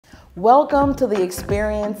Welcome to the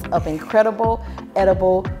experience of incredible,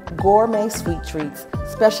 edible, gourmet sweet treats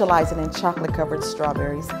specializing in chocolate-covered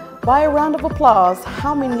strawberries. By a round of applause,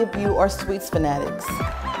 how many of you are sweets fanatics?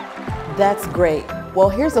 That's great. Well,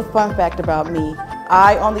 here's a fun fact about me.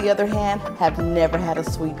 I, on the other hand, have never had a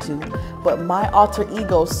sweet tooth, but my alter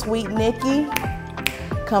ego, Sweet Nikki,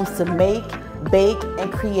 comes to make, bake, and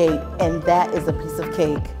create, and that is a piece of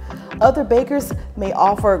cake. Other bakers may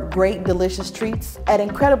offer great, delicious treats. At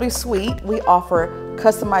Incredibly Sweet, we offer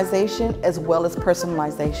customization as well as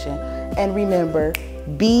personalization. And remember,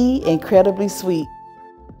 be incredibly sweet.